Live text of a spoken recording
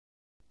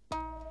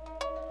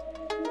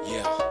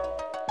Yeah,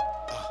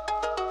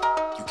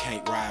 you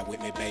can't ride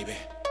with me, baby.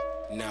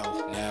 No,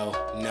 no,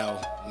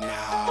 no,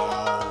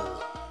 no.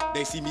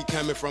 They see me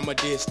coming from a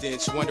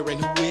distance,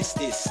 wondering who is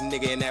this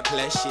nigga in that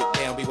plush shit.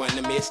 They don't be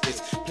wanting to miss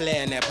this.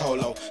 Playing that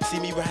polo, see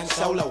me riding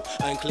solo.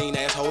 Unclean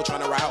asshole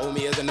trying to ride with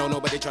me as a no-no,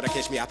 but they try to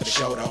catch me after the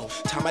show though.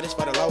 Time about this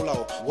for the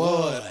Lolo.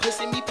 What?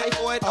 Pussy me pay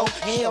for it? Oh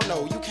hell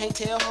no, you can't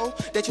tell ho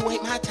that you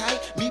ain't my type.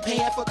 Me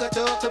paying for cut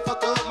up to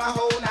fuck up my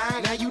whole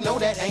nine. Now you know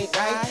that ain't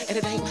right, and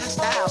it ain't my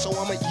style, so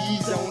I'ma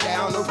ease on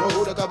down the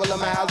road a couple of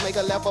miles, make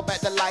a left up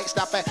at the light,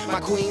 stop at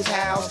my queen's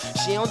house.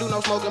 She don't do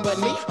no smoking but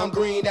me, I'm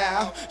greened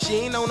out.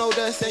 She ain't know no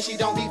dust and she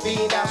don't be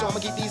fiend out, so I'ma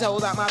keep these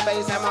hoes out my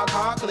face and my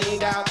car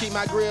cleaned out. Keep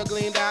my grill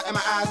cleaned out and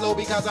my eyes low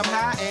because I'm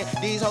high, and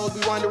these hoes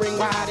be wondering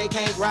why they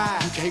can't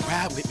ride. You can't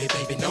ride with me,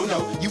 baby, no,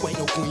 no, you ain't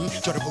no queen.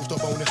 Try to post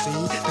up on the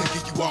scene, they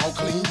get you all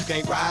clean. You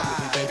can't ride with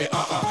me, baby,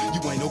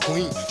 you ain't no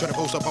queen. Try to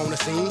post up on the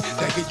scene,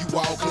 they get you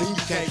all clean.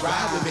 You can't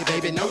ride with me,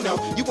 baby, no,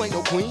 no, you ain't no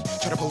queen.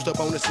 Try to post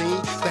up on the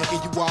scene, they get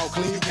you all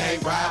clean. You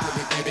can't ride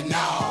with me, baby,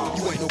 no,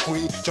 you ain't no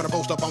queen. Try to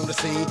post up on the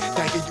scene,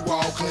 they get you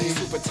all clean.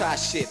 Super tie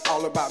shit,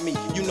 all about me,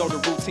 you know the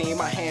routine.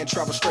 My hand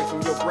travel straight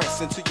from your breasts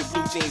into your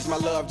blue jeans. My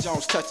love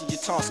Jones touching your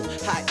tonsil.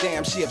 Hot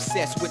damn, she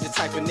obsessed with the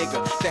type of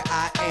nigga that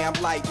I am.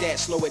 Like that,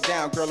 slow it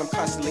down, girl, I'm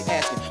constantly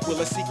asking, will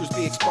her secrets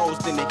be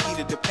exposed in the heat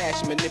of the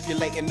passion?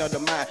 Manipulating of the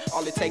mind,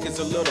 all it takes is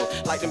a little.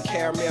 Like them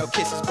caramel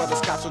kisses,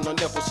 butterscotch on the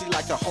nipple. She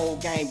like the whole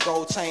game,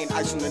 gold chain,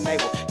 ice on the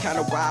navel.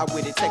 Kinda ride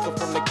with it, take her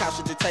from the couch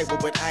to the table,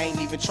 but I ain't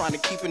even trying to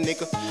keep a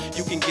nigga.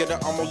 You can get her,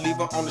 I'ma leave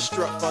her on the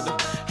strut for the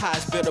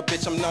highest bidder,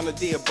 bitch, I'm none of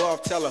the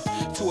above. Tell her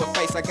to her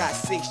face, I got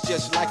 6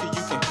 just like her.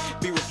 You can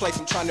be replaced,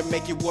 I'm trying to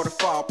make your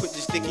waterfall, put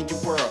this dick in your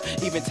world,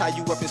 even tie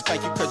you up and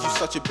spank you cause you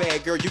such a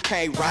bad girl. You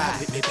can't ride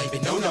with me, baby,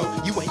 no, no,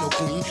 you ain't no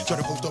queen. Try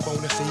to post up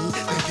on the scene,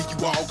 they get you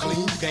all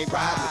clean. You can't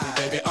ride with me,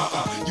 baby,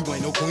 you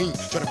ain't no queen.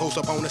 Try to post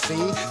up on the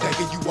scene, they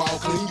get you all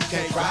clean. You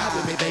can't ride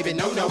with me, baby,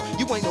 no, no,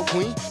 you ain't no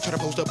queen. Try to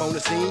post up on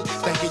the scene,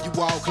 they get you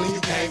all clean.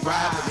 You can't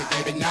ride with me,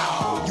 baby,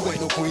 no, you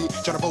ain't no queen.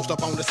 Try to post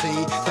up on the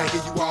scene, they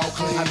get you all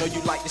clean. I know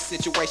you like the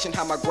situation,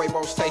 how my gray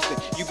rolls tasting.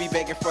 You be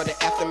begging for the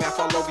aftermath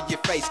all over your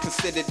face.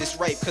 Consider this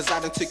rape, cause I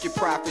done took your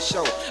pride for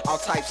show. All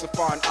types of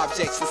foreign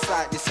objects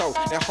inside this hoe.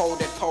 Now hold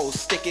that pose,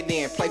 stick it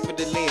in, play for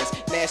the lens.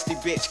 Nasty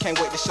bitch, can't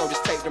wait to show this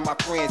tape to my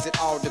friends. It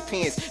all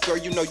depends. Girl,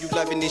 you know you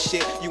loving this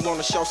shit. You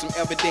wanna show some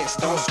evidence.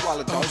 Don't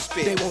swallow, don't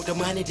spit. They want the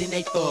money, then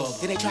they fuck.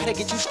 Then they try to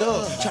get you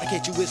stuck. Try to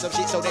get you with some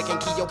shit so they can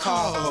keep your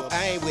car up.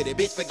 I ain't with it,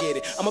 bitch, forget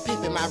it. I'm a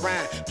pimp in my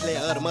rhyme. Player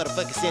of the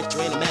motherfucking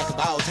century and the Mac of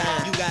all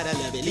time. You gotta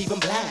love it, leave them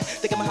blind.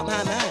 Think about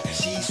my mind.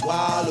 She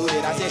swallowed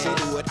it. I said she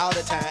do it all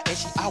the time. And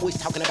she always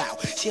talking about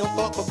she don't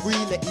fuck for free.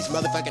 Let these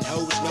motherfucking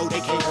hoes know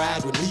they can't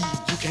ride with me.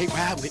 You can't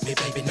ride with me,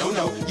 baby, no,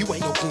 no, you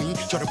ain't no queen.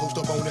 Try to post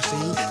up on the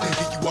scene, they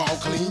get you all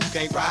clean. You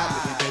can't ride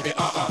with me, baby,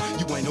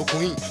 you ain't no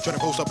queen. Try to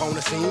post up on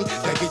the scene,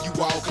 they get you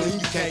all clean.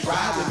 You can't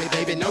ride with me,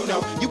 baby, no,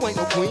 no, you ain't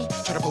no queen.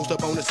 Try to post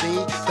up on the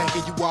scene, they get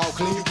you all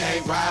clean. You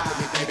can't ride with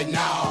me, baby,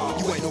 no,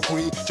 you ain't no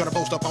queen. Try to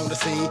post up on the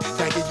scene,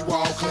 they get you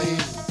all clean.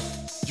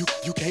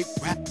 You can't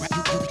ride, you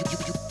can't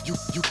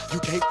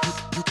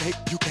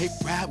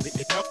ride with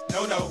me,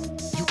 no, no, you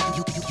can't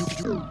ride with me, baby,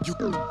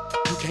 no,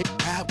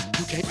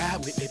 you can't ride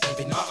with me,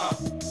 baby, no,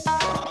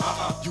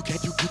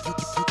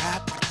 you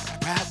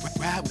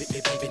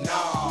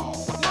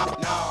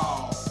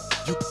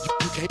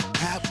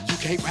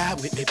can't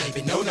ride with me,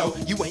 baby, no, no,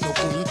 you ain't no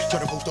queen. Try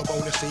to post up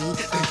on the scene,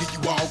 they get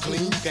you all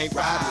clean. You can't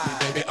ride with me,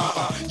 baby,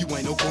 you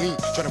ain't no queen.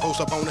 Try to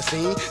post up on the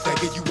scene, they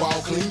get you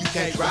all clean. You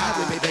can't ride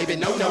with me, baby,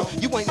 no, no,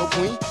 you ain't no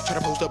queen. Try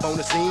to post up on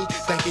the scene,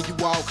 they get you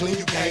all clean.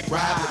 You can't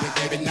ride with me,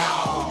 baby,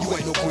 no, you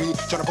ain't no queen.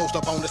 Try to post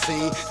up on the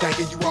scene, they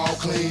get you all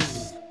clean.